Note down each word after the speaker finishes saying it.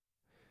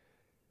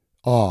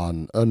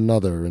On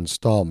another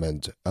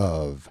installment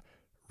of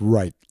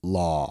Wright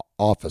Law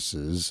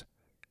Offices,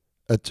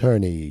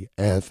 attorney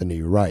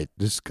Anthony Wright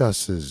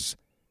discusses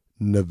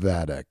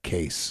Nevada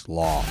case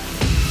law.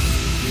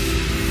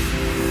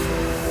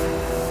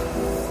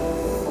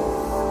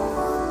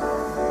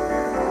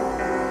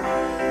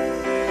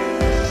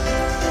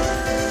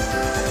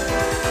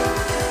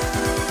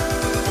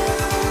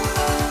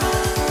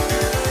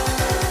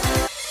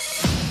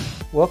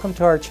 Welcome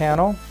to our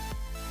channel.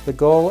 The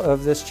goal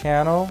of this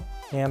channel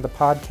and the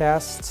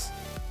podcasts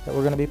that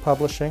we're going to be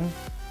publishing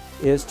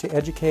is to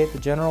educate the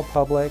general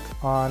public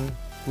on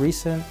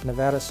recent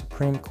Nevada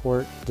Supreme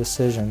Court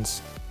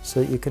decisions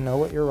so that you can know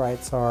what your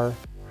rights are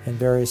in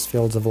various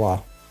fields of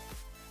law.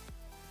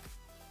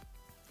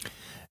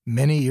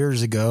 Many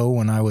years ago,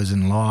 when I was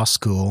in law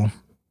school,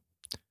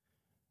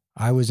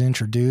 I was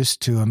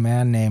introduced to a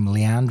man named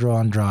Leandro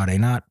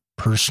Andrade, not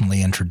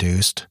personally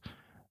introduced,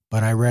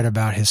 but I read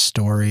about his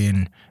story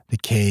and the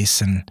case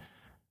and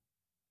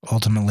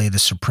ultimately the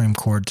Supreme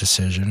Court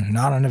decision,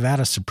 not a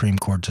Nevada Supreme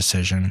Court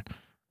decision,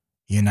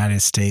 United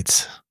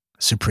States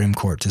Supreme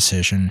Court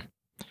decision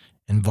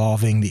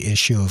involving the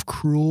issue of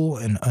cruel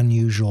and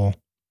unusual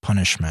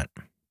punishment.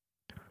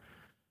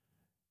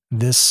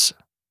 This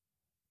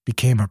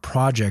became a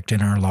project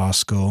in our law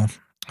school,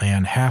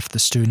 and half the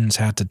students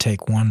had to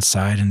take one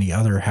side and the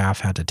other half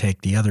had to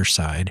take the other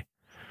side.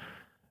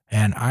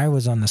 And I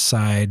was on the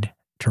side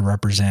to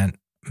represent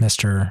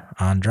Mr.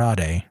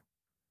 Andrade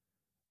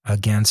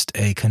against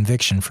a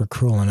conviction for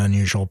cruel and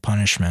unusual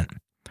punishment.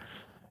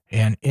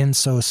 And in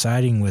so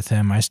siding with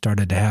him, I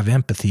started to have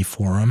empathy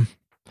for him,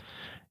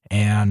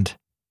 and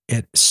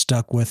it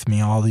stuck with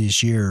me all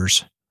these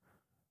years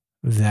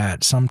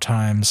that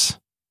sometimes,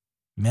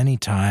 many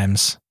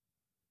times,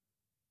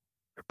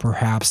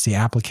 perhaps the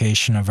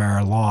application of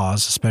our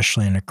laws,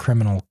 especially in the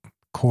criminal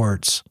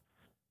courts,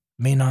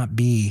 may not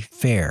be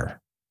fair,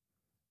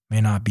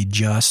 may not be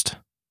just,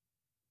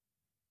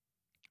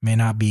 may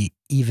not be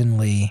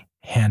evenly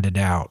handed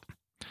out.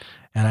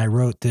 And I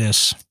wrote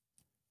this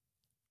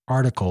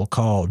article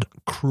called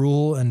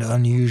Cruel and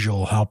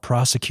Unusual: How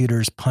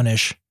Prosecutors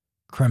Punish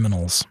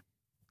Criminals.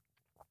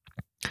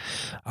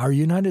 Our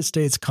United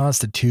States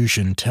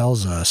Constitution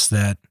tells us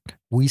that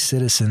we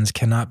citizens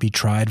cannot be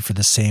tried for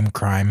the same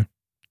crime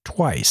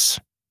twice.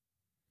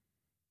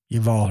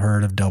 You've all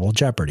heard of double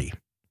jeopardy.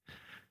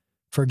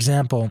 For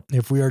example,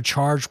 if we are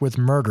charged with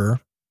murder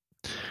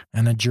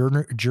and a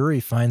jury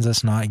finds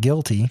us not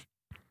guilty,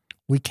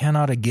 we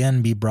cannot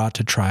again be brought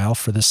to trial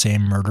for the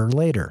same murder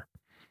later.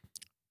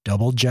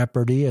 Double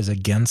jeopardy is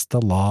against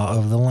the law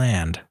of the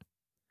land.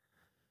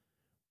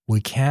 We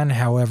can,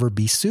 however,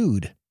 be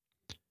sued.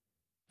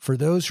 For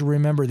those who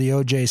remember the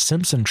O.J.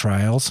 Simpson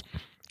trials,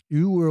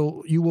 you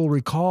will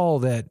recall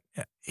that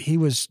he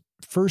was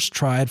first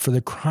tried for the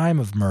crime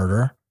of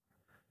murder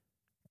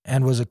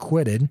and was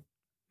acquitted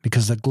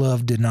because the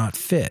glove did not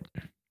fit.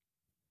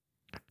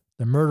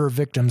 The murder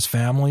victims'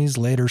 families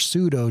later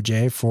sued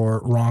O.J.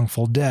 for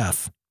wrongful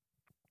death,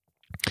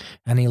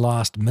 and he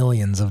lost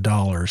millions of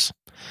dollars.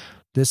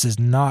 This is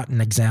not an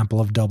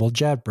example of double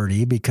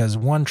jeopardy because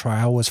one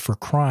trial was for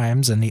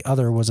crimes and the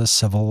other was a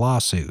civil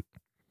lawsuit.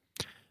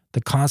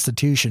 The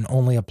Constitution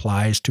only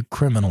applies to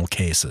criminal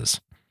cases.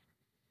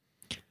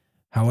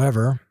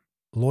 However,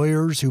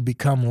 lawyers who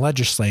become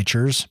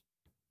legislators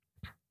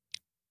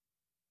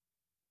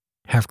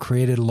have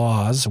created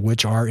laws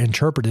which are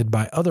interpreted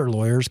by other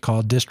lawyers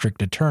called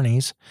district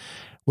attorneys,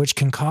 which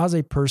can cause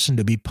a person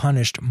to be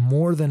punished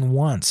more than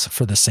once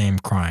for the same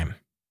crime.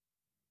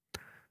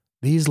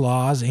 These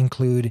laws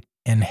include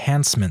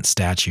enhancement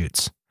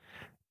statutes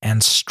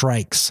and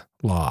strikes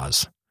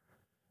laws.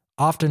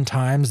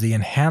 Oftentimes, the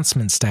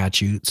enhancement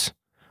statutes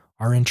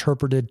are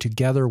interpreted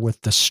together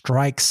with the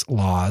strikes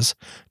laws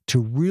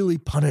to really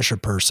punish a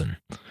person.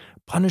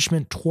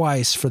 Punishment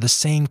twice for the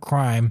same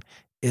crime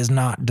is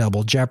not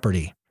double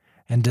jeopardy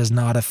and does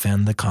not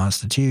offend the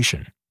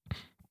Constitution.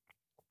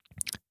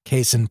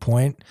 Case in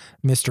point,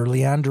 Mr.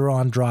 Leandro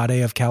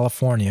Andrade of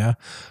California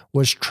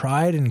was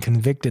tried and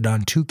convicted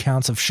on 2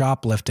 counts of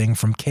shoplifting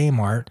from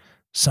Kmart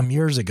some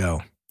years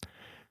ago.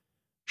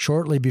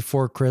 Shortly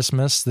before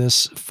Christmas,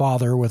 this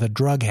father with a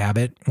drug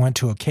habit went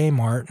to a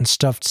Kmart and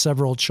stuffed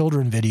several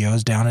children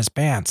videos down his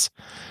pants,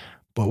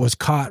 but was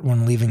caught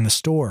when leaving the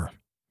store.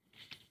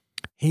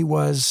 He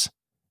was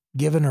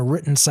given a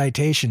written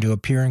citation to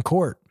appear in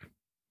court.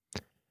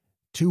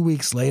 2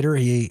 weeks later,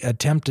 he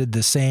attempted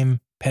the same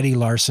petty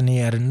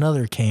larceny at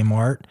another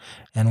Kmart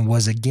and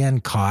was again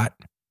caught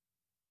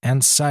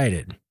and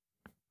cited.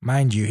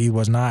 Mind you, he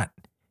was not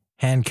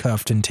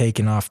handcuffed and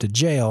taken off to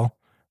jail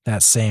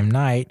that same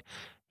night.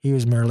 He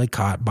was merely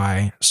caught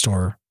by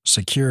store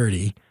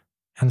security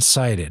and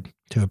cited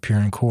to appear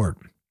in court.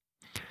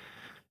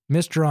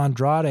 Mr.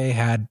 Andrade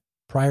had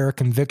prior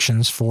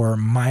convictions for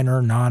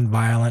minor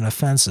nonviolent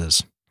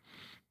offenses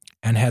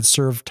and had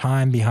served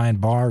time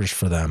behind bars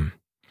for them.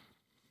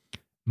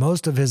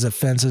 Most of his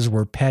offenses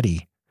were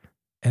petty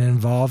and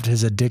involved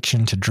his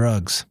addiction to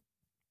drugs.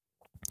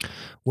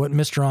 What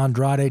Mr.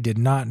 Andrade did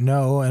not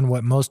know, and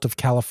what most of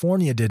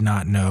California did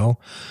not know,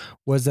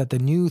 was that the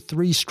new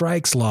 3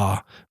 strikes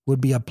law would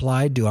be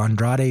applied to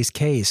Andrade's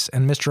case,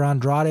 and Mr.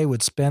 Andrade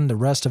would spend the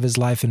rest of his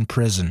life in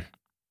prison.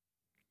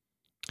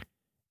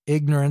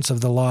 Ignorance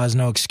of the law is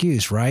no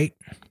excuse, right?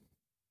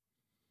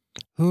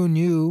 Who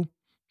knew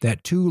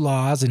that 2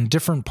 laws in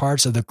different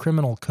parts of the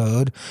criminal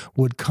code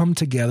would come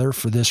together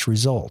for this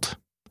result?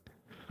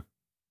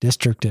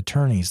 District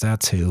attorneys,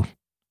 that's who.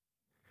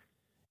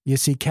 You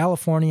see,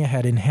 California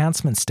had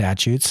enhancement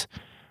statutes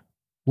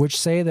which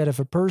say that if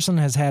a person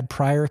has had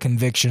prior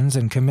convictions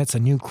and commits a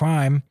new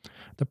crime,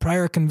 the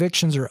prior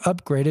convictions are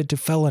upgraded to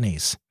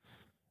felonies,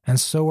 and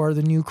so are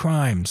the new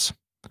crimes.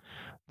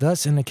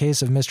 Thus, in the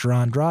case of Mr.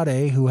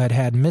 Andrade, who had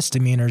had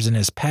misdemeanors in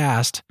his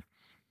past,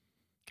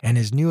 and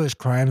his newest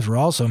crimes were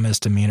also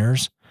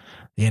misdemeanors,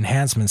 the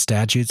enhancement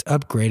statutes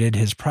upgraded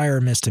his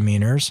prior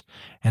misdemeanors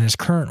and his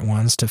current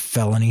ones to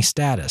felony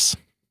status.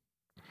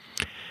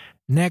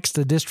 Next,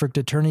 the district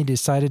attorney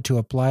decided to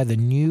apply the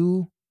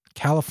new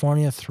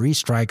California 3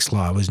 strikes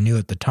law. It was new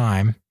at the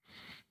time,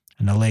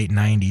 in the late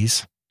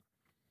 90s.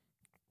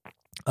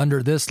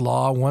 Under this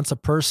law, once a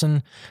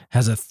person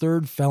has a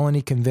 3rd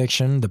felony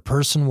conviction, the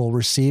person will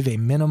receive a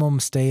minimum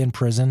stay in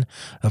prison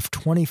of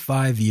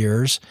 25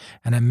 years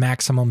and a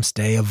maximum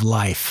stay of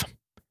life.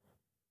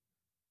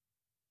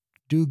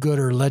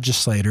 Do-gooder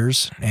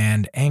legislators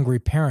and angry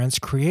parents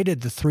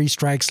created the 3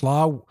 strikes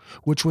law,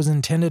 which was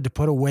intended to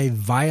put away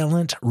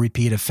violent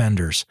repeat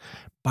offenders.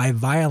 By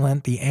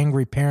violent, the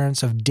angry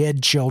parents of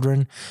dead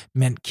children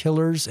meant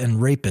killers and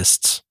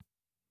rapists.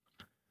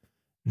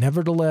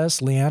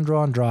 Nevertheless,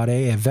 Leandro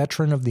Andrade, a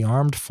veteran of the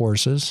armed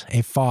forces,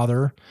 a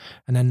father,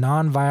 and a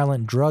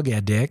nonviolent drug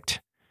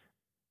addict,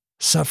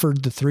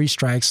 suffered the 3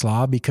 strikes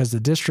law because the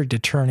district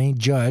attorney,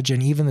 judge,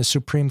 and even the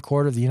Supreme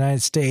Court of the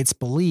United States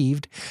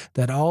believed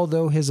that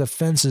although his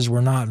offenses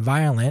were not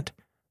violent,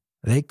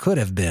 they could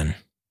have been.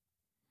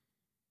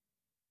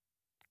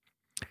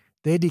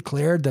 They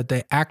declared that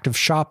the act of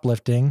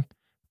shoplifting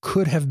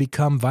could have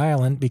become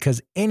violent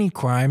because any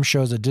crime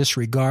shows a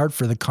disregard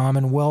for the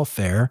common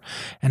welfare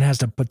and has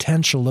the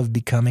potential of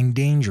becoming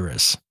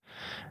dangerous.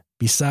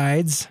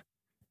 Besides,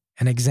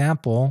 an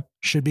example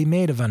should be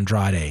made of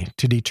Andrade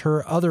to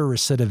deter other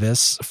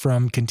recidivists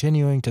from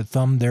continuing to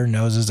thumb their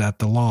noses at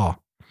the law.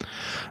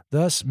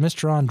 Thus,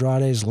 Mr.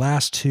 Andrade's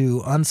last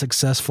 2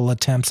 unsuccessful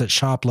attempts at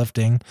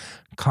shoplifting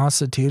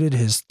constituted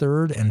his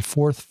 3rd and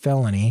 4th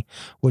felony,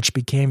 which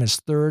became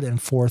his 3rd and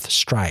 4th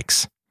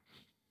strikes.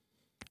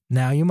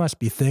 Now, you must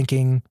be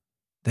thinking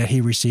that he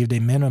received a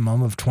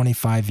minimum of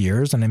 25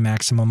 years and a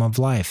maximum of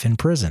life in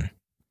prison.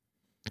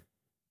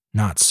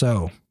 Not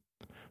so.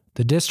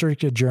 The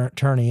district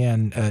attorney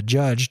and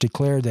judge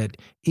declared that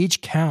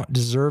each count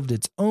deserved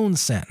its own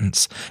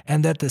sentence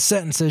and that the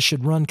sentences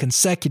should run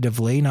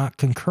consecutively, not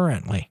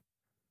concurrently.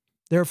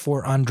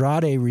 Therefore,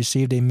 Andrade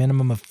received a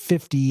minimum of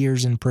 50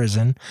 years in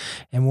prison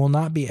and will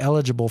not be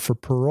eligible for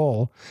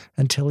parole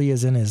until he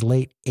is in his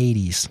late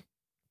 80s.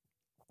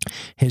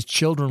 His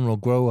children will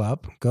grow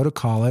up, go to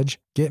college,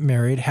 get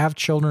married, have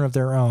children of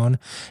their own,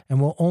 and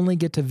will only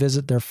get to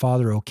visit their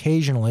father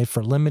occasionally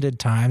for limited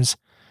times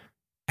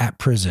at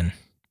prison.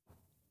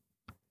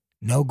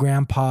 No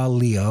Grandpa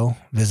Leo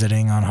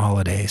visiting on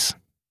holidays.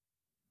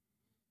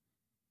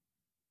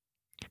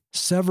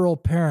 Several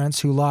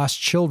parents who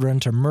lost children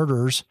to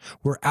murders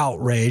were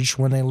outraged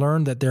when they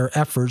learned that their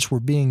efforts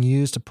were being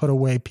used to put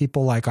away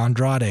people like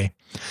Andrade.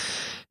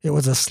 It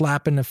was a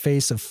slap in the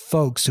face of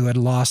folks who had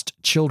lost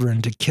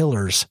children to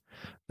killers.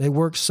 They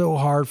worked so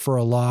hard for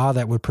a law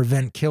that would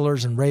prevent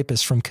killers and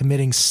rapists from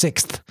committing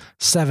 6th,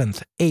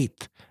 7th,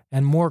 8th,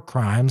 and more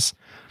crimes.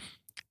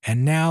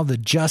 And now the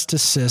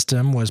justice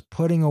system was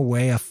putting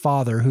away a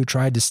father who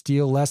tried to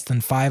steal less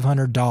than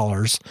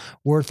 $500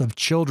 worth of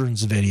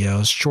children's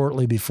videos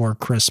shortly before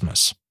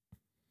Christmas.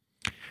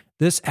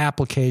 This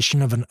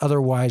application of an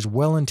otherwise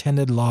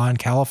well-intended law in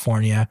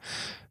California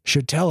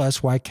should tell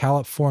us why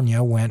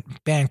California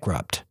went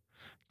bankrupt.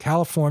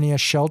 California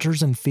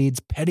shelters and feeds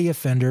petty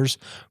offenders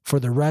for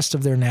the rest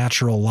of their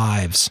natural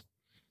lives.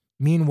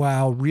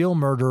 Meanwhile, real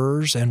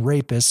murderers and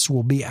rapists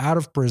will be out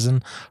of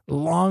prison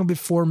long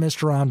before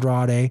Mr.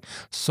 Andrade,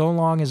 so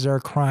long as their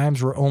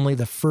crimes were only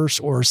the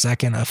 1st or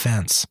 2nd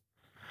offense.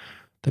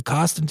 The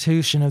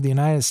Constitution of the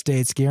United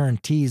States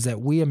guarantees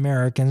that we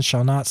Americans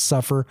shall not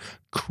suffer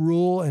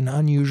cruel and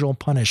unusual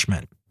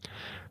punishment.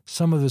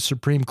 Some of the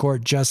Supreme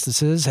Court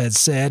justices had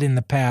said in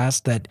the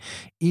past that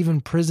even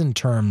prison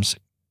terms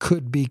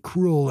could be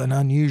cruel and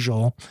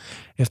unusual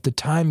if the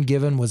time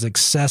given was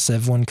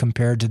excessive when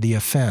compared to the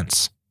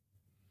offense.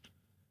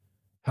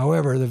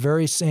 However, the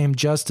very same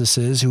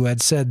justices who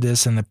had said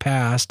this in the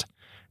past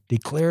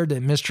declared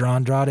that Mr.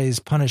 Andrade's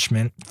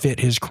punishment fit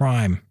his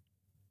crime.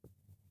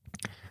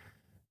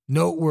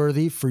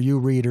 Noteworthy for you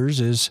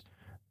readers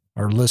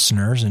or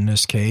listeners in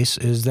this case,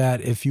 is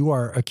that if you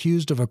are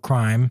accused of a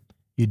crime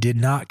you did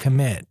not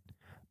commit,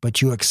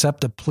 but you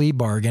accept a plea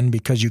bargain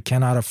because you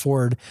cannot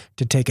afford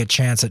to take a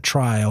chance at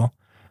trial,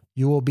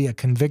 you will be a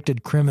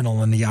convicted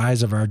criminal in the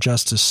eyes of our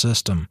justice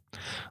system.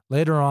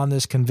 Later on,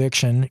 this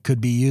conviction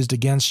could be used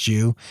against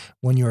you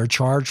when you are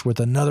charged with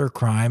another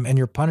crime, and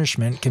your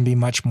punishment can be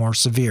much more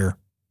severe.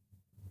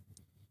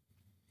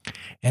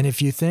 And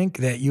if you think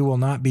that you will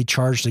not be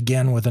charged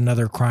again with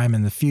another crime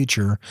in the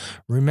future,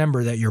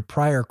 remember that your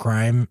prior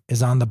crime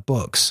is on the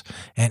books,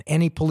 and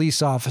any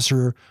police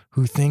officer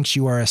who thinks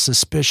you are a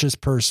suspicious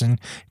person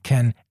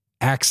can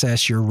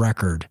access your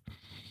record.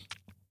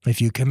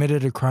 If you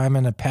committed a crime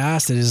in the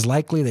past, it is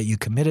likely that you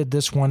committed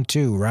this one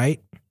too, right?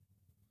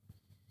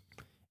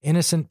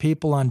 Innocent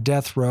people on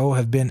death row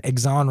have been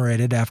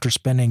exonerated after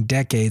spending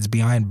decades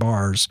behind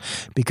bars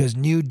because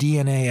new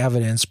DNA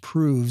evidence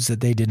proves that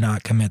they did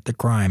not commit the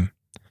crime.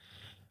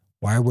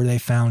 Why were they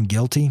found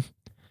guilty?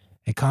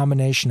 A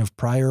combination of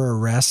prior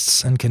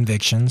arrests and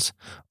convictions,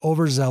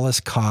 overzealous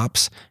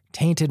cops,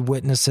 tainted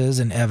witnesses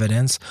and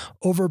evidence,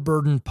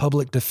 overburdened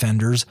public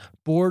defenders,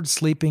 bored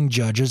sleeping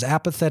judges,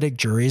 apathetic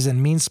juries,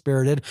 and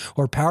mean-spirited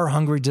or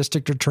power-hungry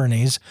district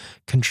attorneys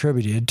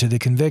contributed to the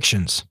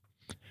convictions.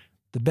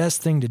 The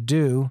best thing to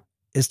do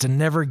is to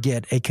never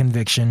get a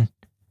conviction,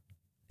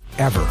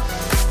 ever.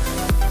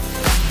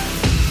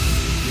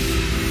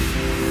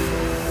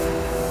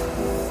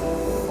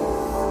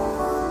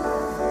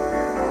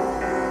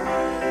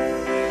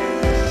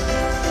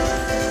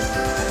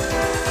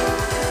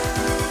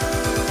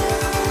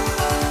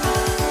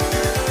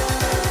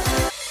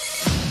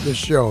 This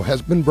show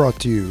has been brought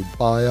to you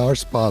by our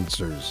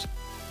sponsors.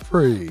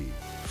 Free,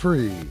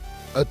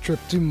 a trip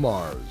to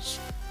Mars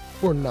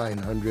for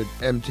 900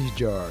 empty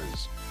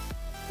jars.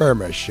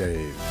 Perma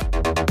Shave.